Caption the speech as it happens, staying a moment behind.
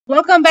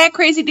Welcome back,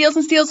 Crazy Deals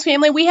and Steals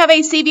family. We have a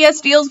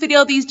CVS deals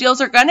video. These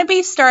deals are going to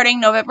be starting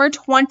November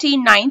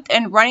 29th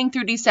and running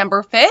through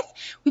December 5th.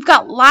 We've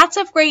got lots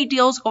of great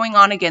deals going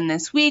on again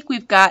this week.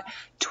 We've got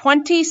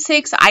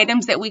 26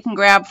 items that we can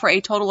grab for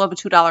a total of a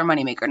 $2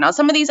 moneymaker. Now,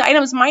 some of these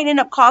items might end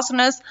up costing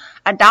us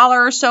 $1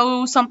 or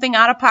so, something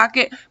out of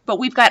pocket, but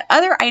we've got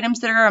other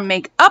items that are going to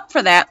make up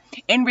for that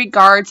in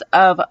regards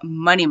of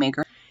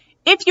moneymaker.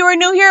 If you are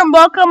new here,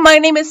 welcome. My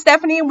name is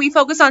Stephanie, and we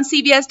focus on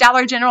CVS,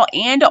 Dollar General,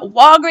 and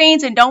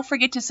Walgreens. And don't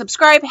forget to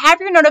subscribe. Have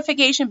your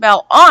notification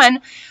bell on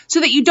so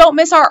that you don't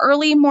miss our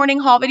early morning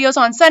haul videos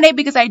on Sunday,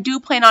 because I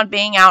do plan on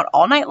being out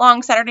all night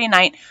long Saturday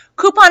night,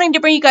 couponing to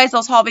bring you guys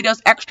those haul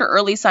videos extra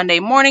early Sunday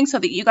morning so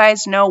that you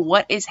guys know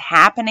what is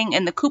happening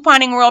in the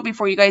couponing world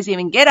before you guys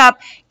even get up,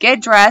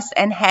 get dressed,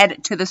 and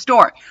head to the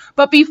store.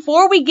 But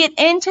before we get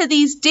into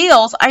these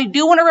deals, I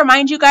do want to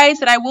remind you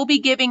guys that I will be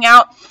giving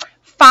out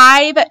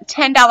 5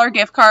 $10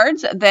 gift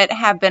cards that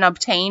have been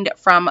obtained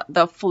from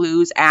the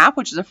FLUZ app,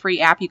 which is a free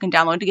app you can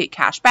download to get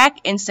cash back,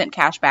 instant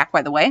cash back,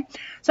 by the way.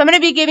 So I'm going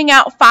to be giving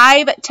out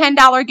 5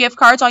 $10 gift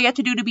cards. All you have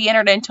to do to be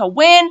entered in to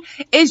win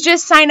is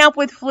just sign up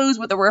with FLUZ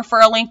with a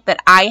referral link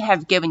that I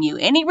have given you.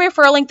 Any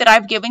referral link that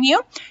I've given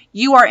you,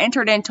 you are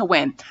entered in to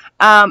win.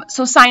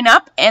 So sign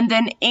up, and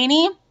then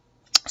any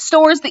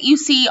stores that you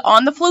see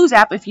on the FLUZ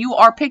app, if you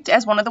are picked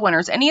as one of the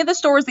winners, any of the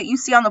stores that you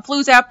see on the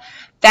FLUZ app,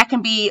 that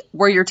can be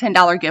where your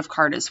 $10 gift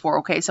card is for,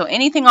 okay? So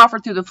anything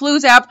offered through the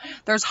FLUZ app,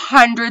 there's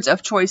hundreds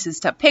of choices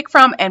to pick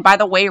from. And by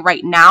the way,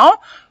 right now,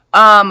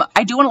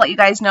 I do want to let you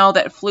guys know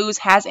that FLUZ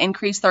has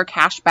increased their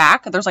cash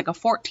back. There's like a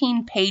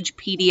 14-page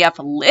PDF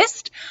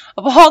list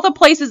of all the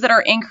places that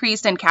are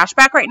increased in cash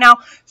back right now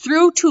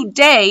through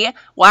today,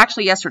 well,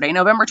 actually yesterday,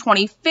 November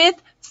 25th,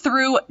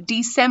 through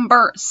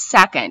December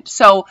 2nd.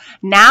 So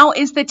now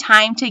is the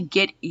time to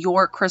get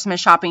your Christmas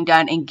shopping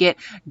done and get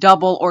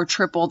double or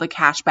triple the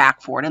cash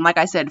back for it. And like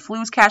I said,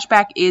 FLUZ cash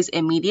back is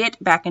immediate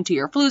back into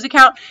your FLUZ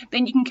account.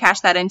 Then you can cash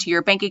that into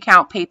your bank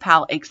account,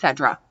 PayPal,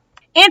 etc.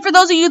 And for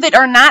those of you that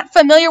are not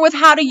familiar with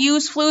how to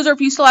use FLUZ, or if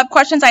you still have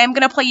questions, I am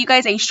going to play you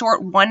guys a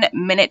short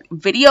 1-minute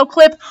video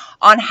clip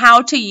on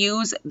how to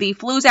use the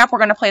FLUZ app. We're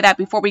going to play that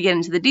before we get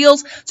into the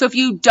deals. So if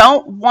you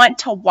don't want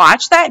to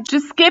watch that,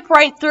 just skip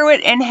right through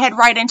it and head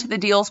right into the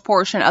deals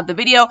portion of the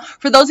video.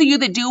 For those of you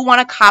that do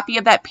want a copy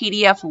of that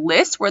PDF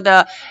list where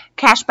the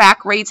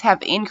cashback rates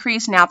have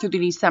increased now through the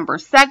December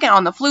 2nd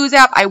on the FLUZ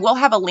app, I will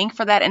have a link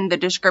for that in the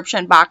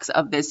description box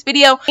of this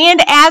video.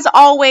 And as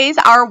always,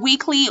 our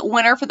weekly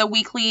winner for the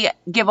weekly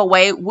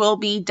giveaway will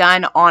be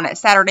done on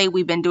Saturday.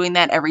 We've been doing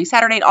that every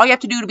Saturday. All you have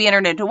to do to be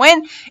entered in to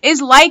win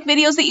is like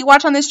videos that you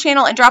watch on this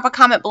channel and drop a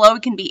comment below.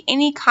 It can be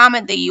any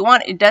comment that you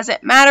want. It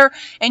doesn't matter.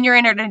 And you're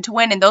entered in to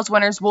win, and those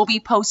winners will be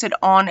posted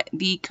on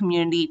the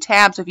community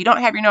tab. So if you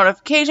don't have your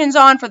notifications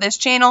on for this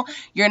channel,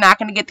 you're not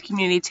going to get the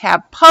community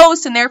tab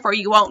post, and therefore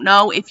you won't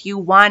know if you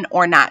won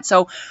or not.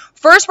 So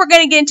first, we're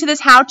going to get into this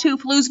how-to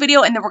FLUZ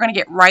video, and then we're going to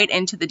get right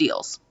into the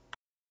deals.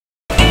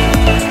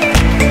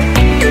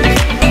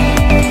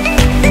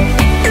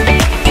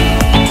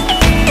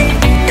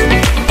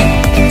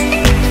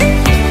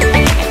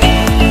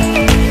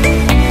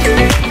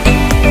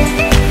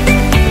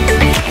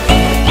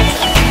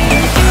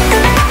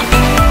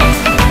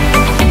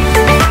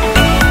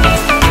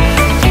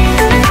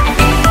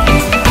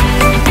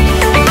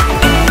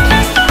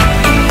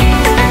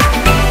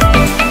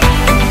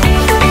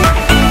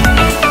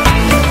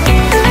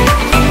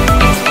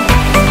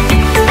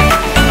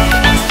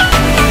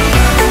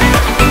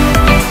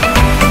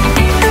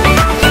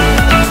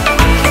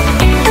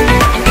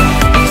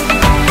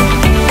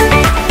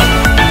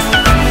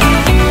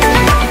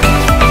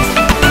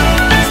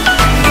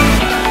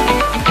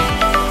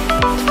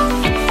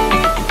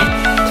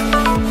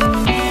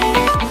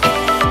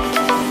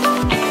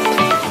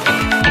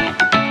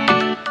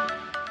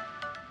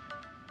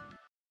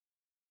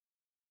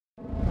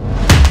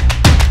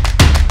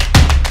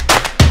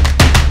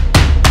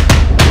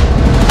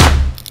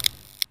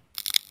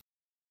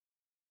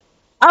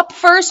 Up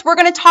first, we're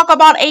going to talk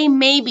about a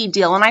maybe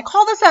deal, and I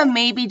call this a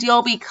maybe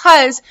deal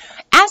because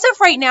as of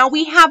right now,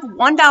 we have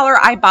 $1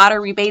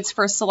 Ibotta rebates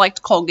for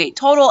select Colgate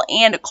Total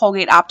and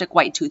Colgate Optic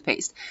White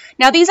toothpaste.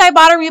 Now, these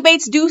Ibotta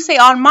rebates do say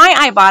on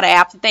my Ibotta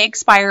app that they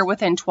expire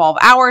within 12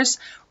 hours.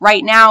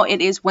 Right now,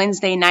 it is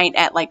Wednesday night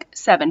at like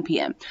 7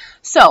 p.m.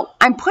 So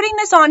I'm putting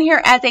this on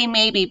here as a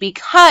maybe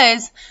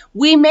because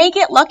we may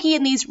get lucky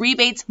and these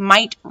rebates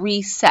might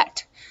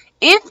reset.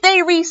 If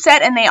they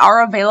reset and they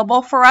are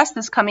available for us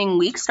this coming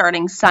week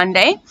starting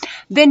Sunday,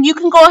 then you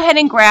can go ahead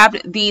and grab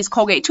these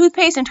Colgate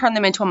toothpaste and turn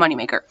them into a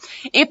moneymaker.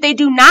 If they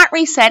do not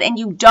reset and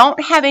you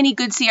don't have any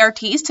good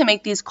CRTs to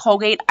make these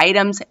Colgate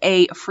items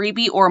a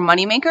freebie or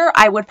moneymaker,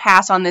 I would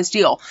pass on this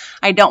deal.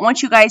 I don't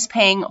want you guys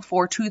paying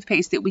for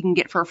toothpaste that we can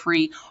get for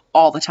free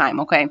all the time,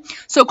 okay?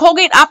 So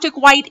Colgate Optic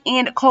White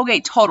and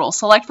Colgate Total.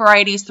 Select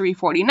varieties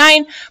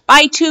 $3.49.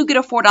 Buy 2, get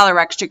a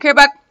 $4 extra care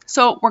buck.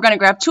 So we're going to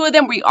grab 2 of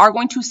them. We are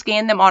going to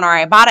scan them on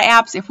our Ibotta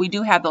apps if we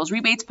do have those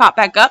rebates pop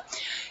back up.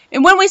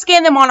 And when we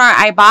scan them on our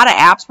Ibotta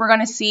apps, we're going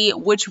to see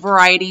which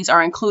varieties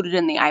are included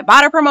in the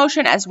Ibotta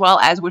promotion as well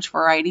as which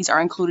varieties are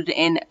included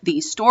in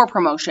the store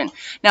promotion.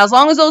 Now, as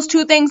long as those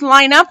two things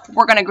line up,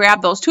 we're going to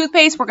grab those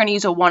toothpaste. We're going to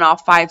use a 1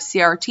 off 5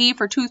 CRT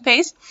for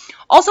toothpaste.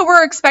 Also,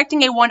 we're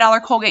expecting a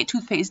 $1 Colgate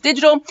toothpaste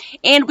digital,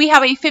 and we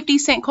have a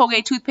 50-cent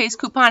Colgate toothpaste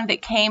coupon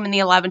that came in the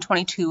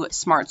 1122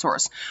 Smart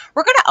Source.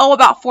 We're going to owe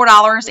about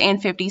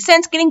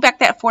 $4.50, getting back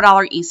that $4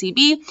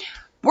 ECB.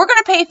 We're going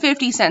to pay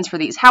 50 cents for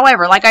these.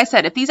 However, like I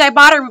said, if these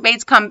Ibotta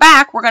rebates come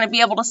back, we're going to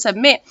be able to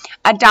submit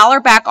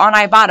 $1 back on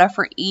Ibotta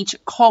for each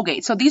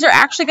Colgate. So these are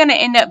actually going to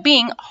end up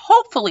being,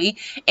 hopefully,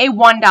 a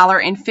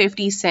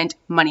 $1.50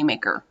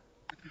 moneymaker.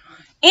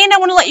 And I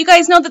want to let you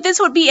guys know that this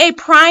would be a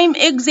prime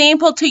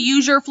example to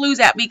use your FLUZ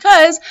app,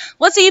 because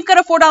let's say you've got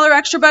a $4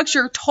 extra bucks,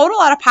 your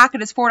total out of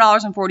pocket is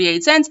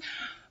 $4.48.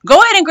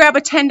 Go ahead and grab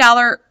a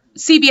 $10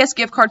 CVS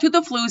gift card through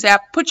the FLUZ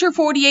app, put your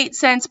 48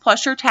 cents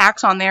plus your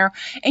tax on there,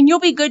 and you'll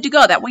be good to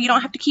go. That way you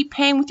don't have to keep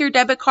paying with your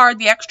debit card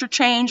the extra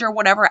change or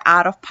whatever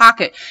out of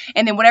pocket.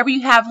 And then whatever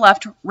you have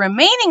left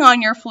remaining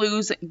on your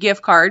FLUZ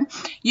gift card,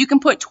 you can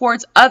put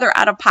towards other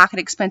out-of-pocket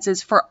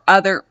expenses for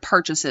other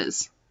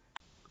purchases.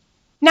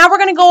 Now we're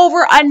going to go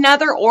over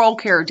another oral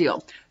care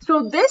deal.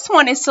 So this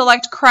one is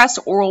Select Crest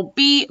Oral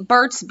B,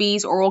 Burt's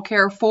Bees Oral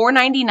Care,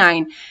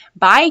 $4.99.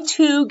 Buy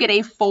 2, get a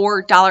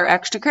 $4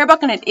 extra care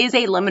buck, and it is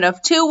a limit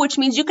of 2, which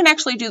means you can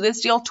actually do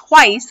this deal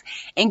twice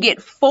and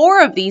get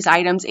 4 of these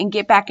items and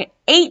get back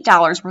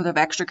 $8 worth of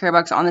extra care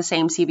bucks on the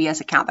same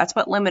CVS account. That's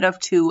what limit of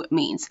 2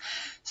 means.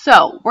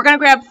 So we're going to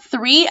grab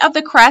 3 of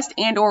the Crest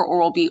and or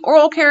Oral B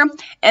Oral Care,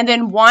 and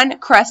then 1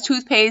 Crest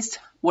toothpaste,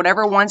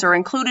 whatever ones are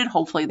included.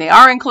 Hopefully they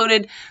are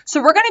included.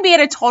 So we're going to be at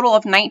a total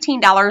of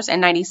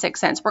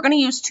 $19.96. We're going to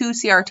use 2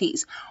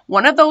 CRTs.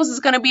 One of those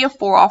is going to be a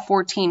 4 off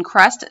 14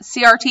 Crest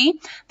CRT.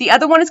 The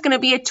other one is going to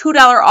be a $2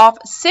 off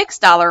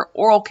 $6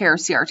 Oral Care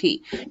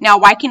CRT. Now,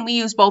 why can we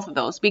use both of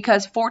those?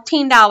 Because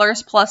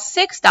 $14 plus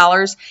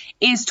 $6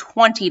 is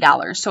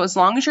 $20. So as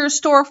long as your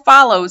store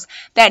follows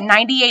that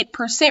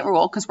 98%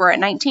 rule, because we're at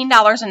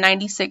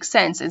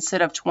 $19.96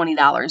 instead of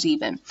 $20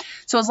 even.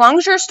 So as long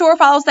as your store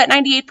follows that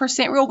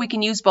 98% rule, we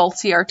can use both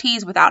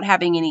CRTs without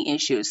having any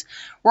issues.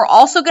 We're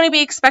also going to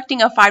be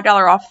expecting a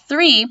 $5 off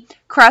 3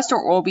 Crest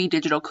or Oral B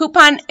digital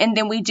coupon, and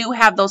then we do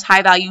have those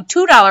high value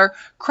 $2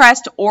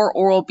 Crest or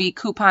Oral B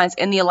coupons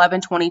in the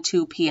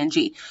 1122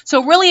 P&G.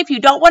 So really, if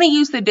you don't want to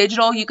use the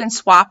digital, you can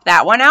swap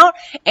that one out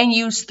and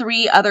use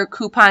 3 other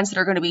coupons that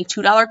are going to be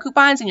 $2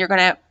 coupons, and you're going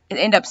to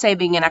end up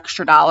saving an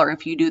extra $1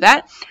 if you do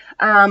that.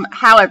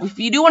 However, if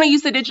you do want to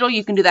use the digital,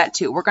 you can do that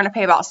too. We're going to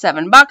pay about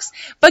 $7,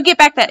 but get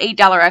back that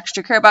 $8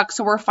 extra care buck.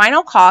 So our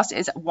final cost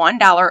is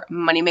 $1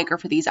 moneymaker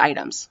for these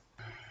items.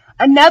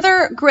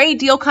 Another great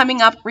deal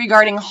coming up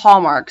regarding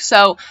Hallmark.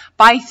 So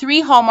buy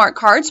 3 Hallmark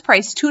cards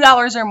priced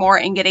 $2 or more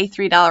and get a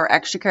 $3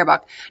 extra care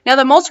buck. Now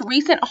the most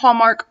recent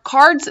Hallmark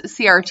cards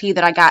CRT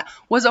that I got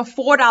was a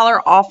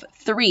 $4 off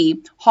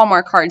 3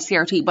 Hallmark card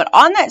CRT. But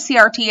on that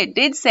CRT, it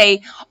did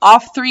say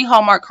off 3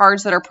 Hallmark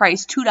cards that are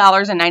priced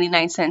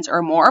 $2.99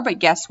 or more. But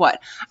guess what?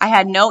 I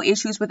had no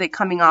issues with it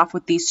coming off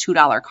with these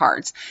 $2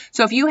 cards.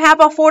 So if you have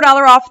a $4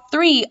 off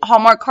 3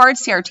 Hallmark card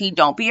CRT,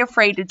 don't be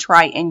afraid to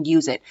try and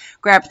use it.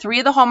 Grab 3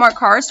 of the Hallmark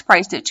cards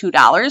priced at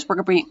 $2. We're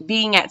going to be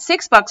being at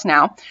 $6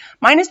 now.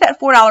 Minus that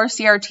 $4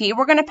 CRT,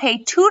 we're going to pay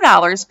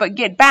 $2, but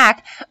get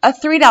back a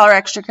 $3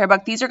 extra care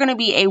buck. These are going to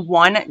be a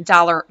 $1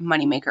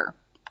 moneymaker.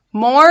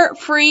 More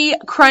free,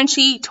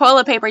 crunchy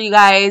toilet paper, you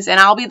guys, and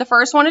I'll be the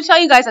first one to tell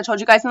you guys, I told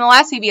you guys in the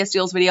last CVS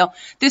Deals video,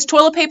 this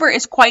toilet paper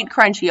is quite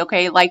crunchy,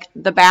 okay, like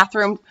the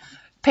bathroom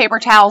paper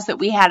towels that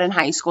we had in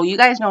high school. You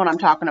guys know what I'm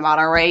talking about,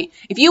 all right?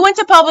 If you went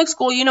to public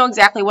school, you know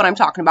exactly what I'm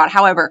talking about.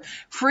 However,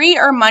 free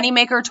or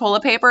moneymaker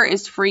toilet paper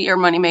is free or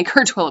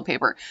moneymaker toilet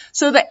paper.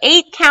 So the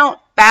 8-count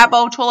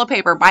Babo toilet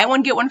paper, buy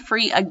 1, get 1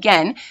 free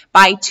again.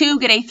 Buy 2,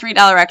 get a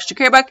 $3 extra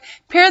care buck.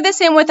 Pair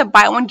this in with a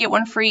buy 1, get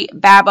 1 free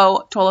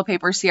Babo toilet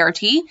paper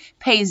CRT.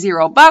 Pay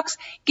 $0.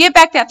 Give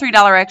back that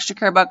 $3 extra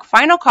care buck.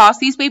 Final cost,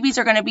 these babies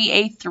are going to be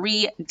a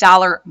 $3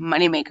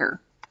 moneymaker.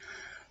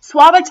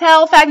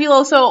 Suavitel,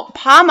 Fabuloso,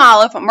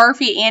 Palmolive,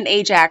 Murphy, and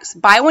Ajax.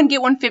 Buy 1, get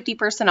 1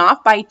 50%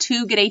 off. Buy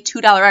 2, get a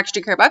 $2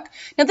 extra care buck.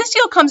 Now, this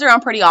deal comes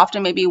around pretty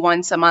often, maybe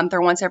once a month or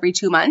once every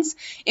 2 months.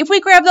 If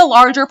we grab the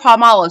larger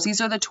Palmolives,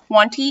 these are the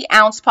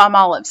 20-ounce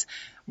Palmolives.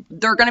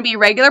 They're going to be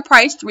regular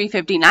price,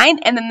 $3.59,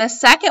 and then the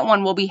second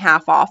one will be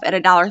half off at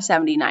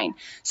 $1.79.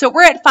 So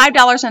we're at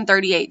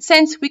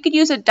 $5.38. We could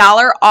use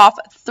 $1 off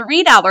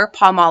 $3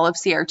 Palmolive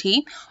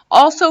CRT.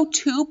 Also,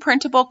 2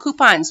 printable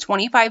coupons,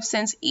 25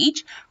 cents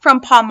each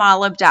from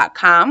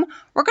Palmolive.com.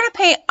 We're going to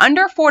pay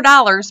under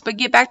 $4, but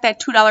get back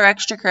that $2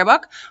 extra care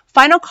buck.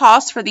 Final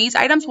cost for these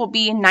items will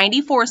be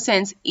 94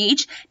 cents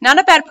each. Not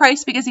a bad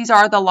price because these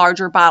are the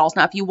larger bottles.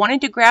 Now, if you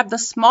wanted to grab the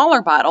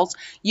smaller bottles,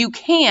 you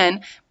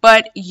can,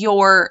 but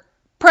your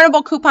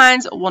printable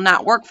coupons will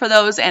not work for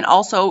those, and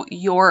also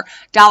your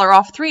 $1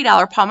 off $3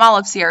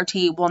 Palmolive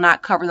CRT will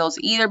not cover those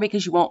either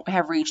because you won't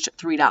have reached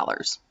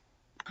 $3.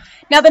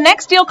 Now, the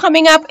next deal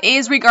coming up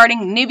is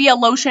regarding Nivea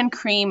lotion,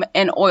 cream,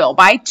 and oil.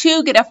 Buy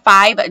 2, get a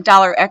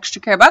 $5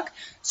 extra care buck.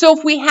 So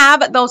if we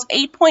have those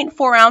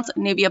 8.4 ounce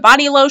Nivea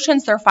body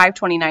lotions, they're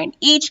 $5.29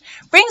 each,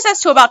 brings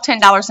us to about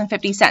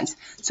 $10.50.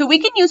 So we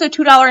can use a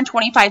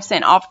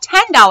 $2.25 off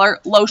 $10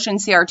 lotion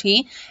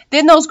CRT.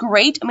 Then those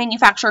great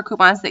manufacturer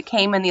coupons that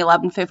came in the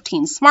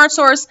 11/15 Smart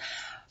Source.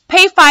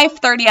 Pay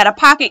 $5.30 out of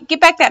pocket,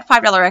 get back that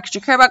 $5 extra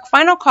care buck.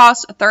 Final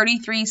cost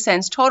 33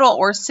 cents total,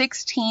 or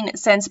 16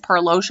 cents per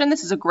lotion.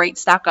 This is a great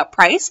stock up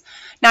price.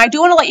 Now, I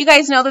do want to let you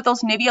guys know that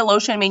those Nivea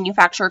lotion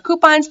manufacturer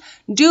coupons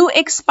do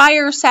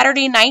expire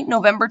Saturday night,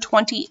 November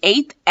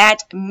 28th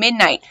at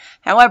midnight.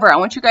 However, I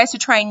want you guys to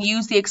try and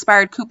use the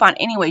expired coupon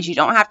anyways. You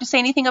don't have to say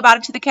anything about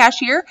it to the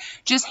cashier.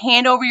 Just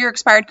hand over your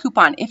expired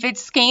coupon. If it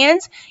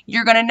scans,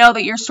 you're going to know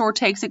that your store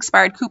takes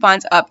expired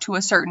coupons up to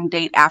a certain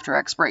date after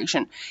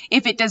expiration.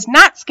 If it does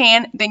not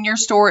scan, then your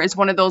store is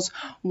one of those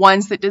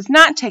ones that does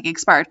not take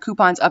expired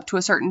coupons up to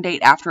a certain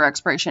date after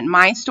expiration.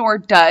 My store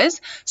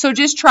does, so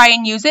just try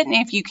and use it, and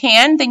if you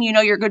can, then you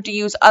know you're good to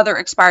use other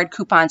expired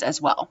coupons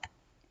as well.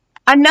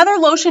 Another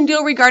lotion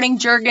deal regarding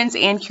Jergens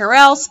and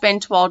Curel.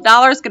 Spend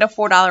 $12, get a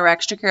 $4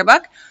 extra care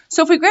buck.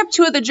 So if we grab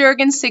 2 of the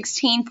Jergens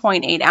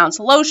 16.8 ounce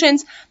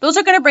lotions, those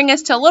are going to bring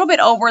us to a little bit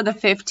over the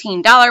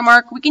 $15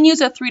 mark. We can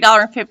use a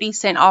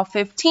 $3.50 off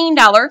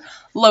 $15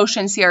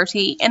 lotion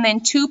CRT, and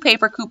then 2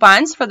 paper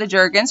coupons for the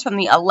Jergens from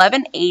the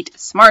 11/8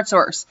 Smart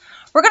Source.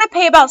 We're going to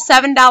pay about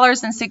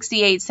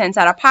 $7.68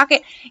 out of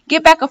pocket,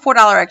 get back a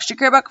 $4 extra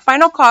care buck.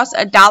 Final cost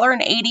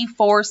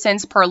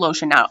 $1.84 per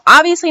lotion. Now,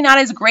 obviously not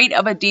as great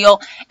of a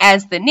deal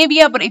as the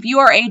Nivea, but if you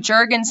are a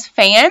Jergens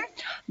fan,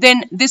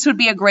 then this would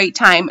be a great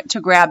time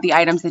to grab the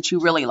items that you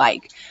really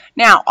like.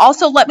 Now,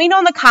 also let me know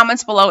in the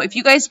comments below if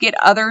you guys get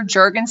other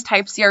Jergens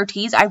type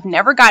CRTs. I've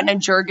never gotten a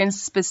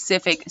Jergens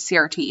specific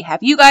CRT.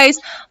 Have you guys?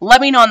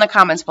 Let me know in the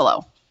comments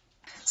below.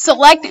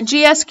 Select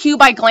GSQ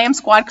by Glam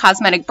Squad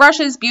cosmetic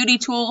brushes, beauty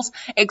tools,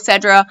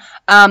 etc.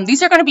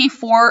 These are going to be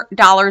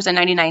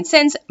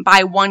 $4.99.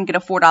 Buy 1, get a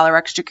 $4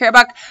 extra care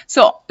buck.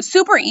 So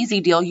super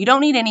easy deal. You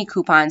don't need any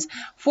coupons.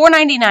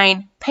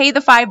 $4.99. Pay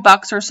the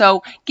 $5 or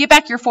so, get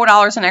back your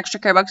 $4 in extra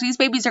care bucks. These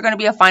babies are going to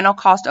be a final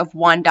cost of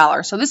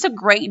 $1. So this is a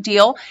great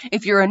deal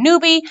if you're a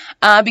newbie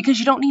because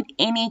you don't need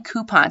any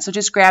coupons. So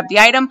just grab the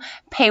item,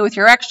 pay with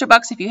your extra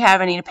bucks if you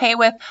have any to pay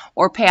with,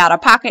 or pay out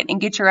of pocket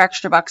and get your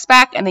extra bucks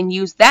back, and then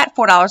use that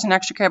 $4 in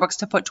extra care bucks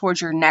to put towards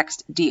your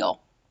next deal.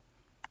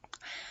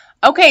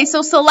 Okay,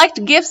 so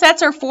select gift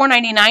sets are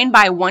 $4.99.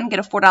 Buy 1, get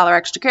a $4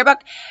 extra care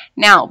buck.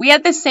 Now, we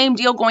had the same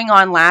deal going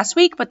on last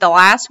week, but the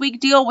last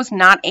week deal was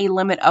not a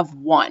limit of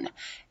 1.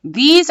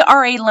 These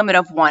are a limit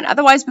of 1.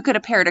 Otherwise, we could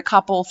have paired a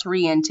couple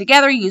 3 in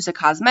together, used a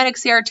cosmetic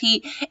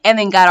CRT, and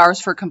then got ours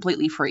for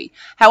completely free.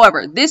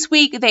 However, this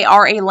week, they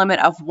are a limit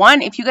of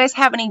 1. If you guys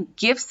have any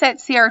gift set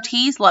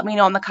CRTs, let me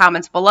know in the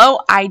comments below.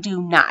 I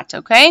do not,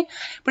 okay?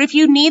 But if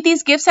you need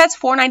these gift sets,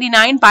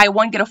 $4.99, buy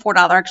 1, get a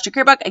 $4 extra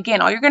care buck.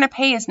 Again, all you're going to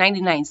pay is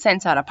 99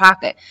 cents out of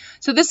pocket.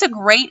 So this is a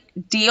great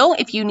deal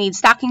if you need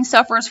stocking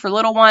stuffers for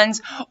little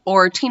ones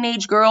or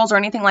teenage girls or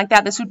anything like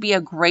that. This would be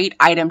a great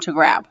item to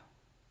grab.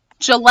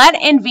 Gillette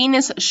and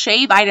Venus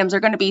shave items are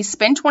going to be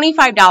spend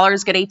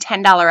 $25, get a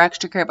 $10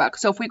 extra care buck.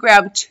 So if we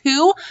grab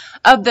 2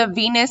 of the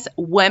Venus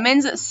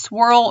women's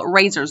swirl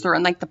razors, they're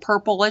in like the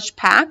purplish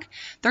pack.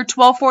 They're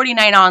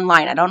 $12.49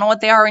 online. I don't know what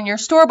they are in your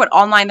store, but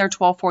online they're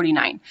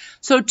 $12.49.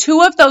 So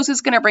 2 of those is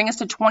going to bring us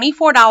to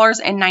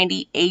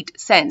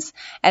 $24.98.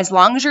 As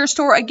long as your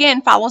store,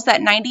 again, follows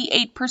that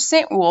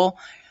 98% rule,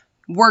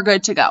 we're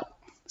good to go.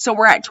 So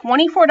we're at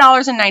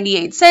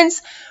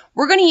 $24.98.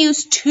 We're going to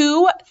use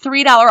 2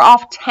 $3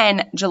 off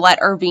 10 Gillette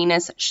or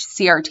Venus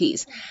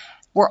CRTs.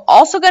 We're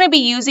also going to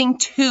be using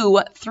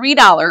 2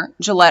 $3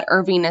 Gillette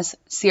or Venus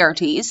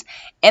CRTs,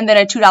 and then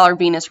a $2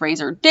 Venus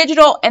razor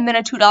digital, and then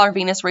a $2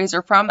 Venus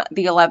razor from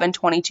the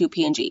 1122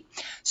 P&G.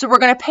 So we're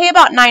going to pay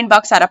about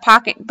 $9 out of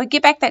pocket, but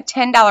get back that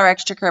 $10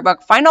 extra care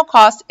buck. Final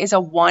cost is a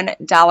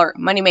 $1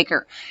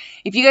 moneymaker.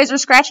 If you guys are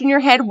scratching your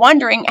head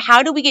wondering,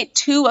 how do we get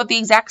 2 of the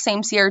exact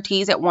same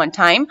CRTs at one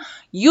time?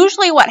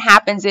 Usually what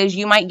happens is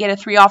you might get a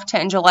 3 off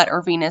 10 Gillette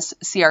or Venus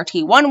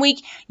CRT one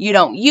week, you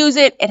don't use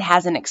it, it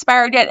hasn't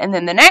expired yet, and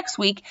then the next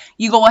week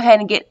you go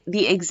ahead and get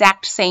the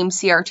exact same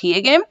CRT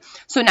again.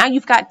 So now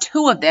you've got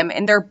 2 of them,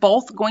 and they're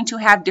both going to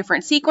have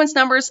different sequence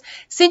numbers.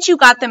 Since you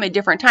got them at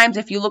different times,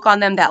 if you look on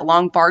them, that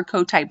long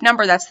barcode type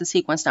number, that's the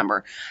sequence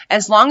number.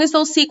 As long as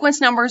those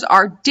sequence numbers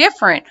are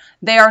different,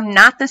 they are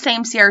not the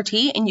same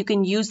CRT, and you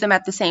can use them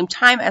at the same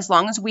time as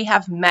long as we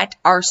have met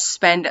our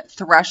spend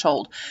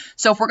threshold.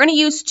 So if we're going to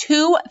use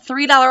 2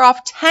 $3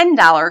 off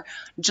 $10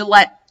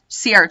 Gillette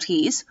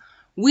CRTs,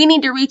 we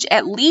need to reach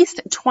at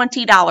least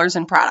 $20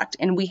 in product,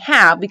 and we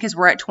have because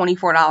we're at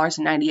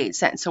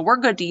 $24.98. So we're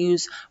good to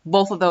use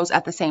both of those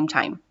at the same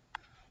time.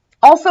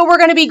 Also, we're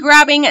going to be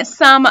grabbing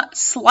some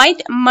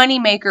Slight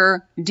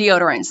Moneymaker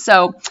deodorants.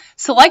 So,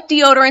 select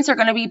deodorants are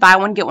going to be buy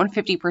one, get one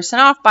 50%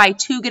 off. Buy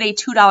two, get a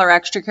 $2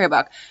 extra care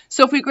buck.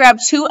 So, if we grab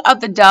two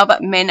of the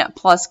Dove Men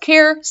Plus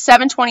Care,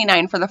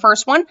 $7.29 for the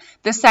first one.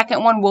 The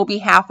second one will be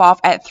half off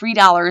at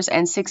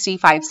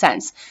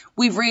 $3.65.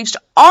 We've reached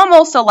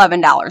almost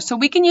 $11. So,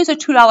 we can use a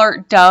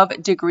 $2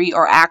 Dove Degree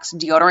or Axe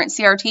deodorant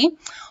CRT.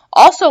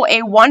 Also,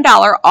 a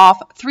 $1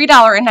 off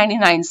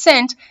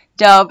 $3.99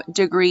 Dove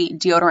Degree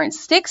Deodorant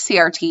Stick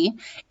CRT,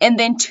 and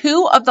then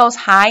two of those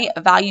high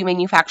value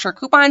manufacturer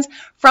coupons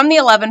from the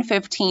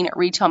 11/15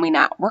 Retail Me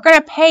Not. We're going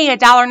to pay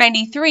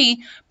 $1.93,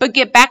 but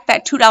get back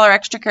that $2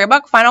 extra care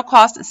buck. Final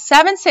cost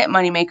 7-cent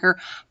moneymaker.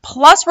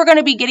 Plus, we're going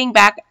to be getting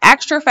back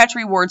extra Fetch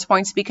Rewards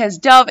points because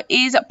Dove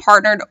is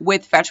partnered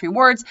with Fetch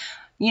Rewards.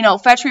 You know,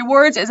 Fetch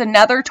Rewards is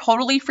another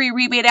totally free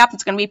rebate app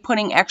that's going to be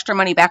putting extra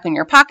money back in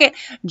your pocket,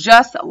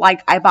 just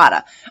like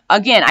Ibotta.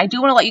 Again, I do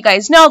want to let you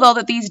guys know, though,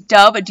 that these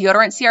Dove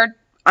deodorant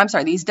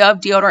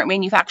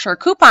manufacturer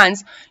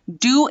coupons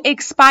do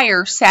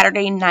expire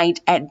Saturday night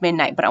at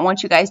midnight. But I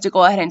want you guys to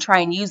go ahead and try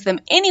and use them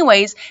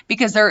anyways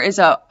because there is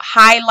a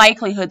high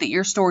likelihood that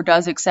your store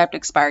does accept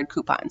expired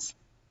coupons.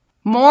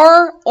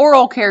 More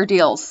oral care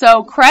deals.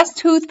 So Crest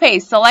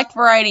toothpaste, select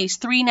varieties,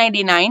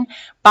 $3.99.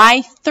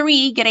 Buy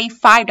 3, get a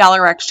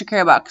 $5 extra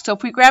care buck. So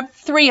if we grab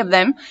 3 of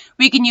them,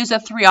 we can use a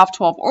 3 off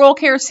 12 oral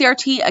care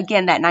CRT.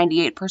 Again, that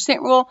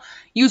 98% rule.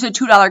 Use a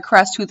 $2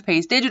 Crest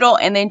toothpaste digital,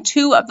 and then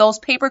 2 of those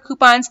paper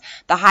coupons,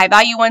 the high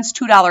value ones,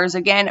 $2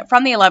 again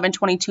from the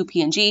 11/22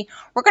 P&G.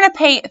 We're going to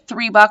pay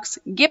 $3.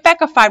 Get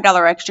back a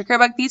 $5 extra care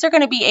buck. These are going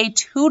to be a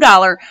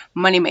 $2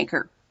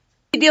 moneymaker.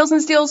 Deals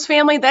and Steals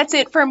family, that's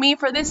it for me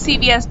for this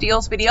CVS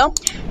deals video.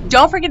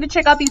 Don't forget to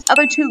check out these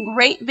other 2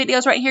 great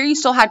videos right here. You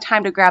still have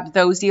time to grab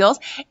those deals,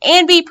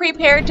 and be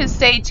prepared to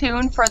stay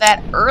tuned for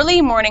that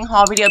early morning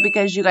haul video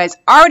because you guys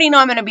already know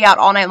I'm going to be out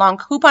all night long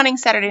couponing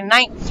Saturday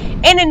night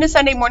and into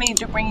Sunday morning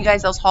to bring you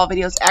guys those haul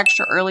videos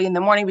extra early in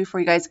the morning before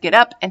you guys get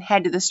up and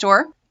head to the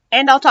store.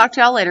 And I'll talk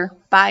to y'all later.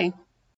 Bye.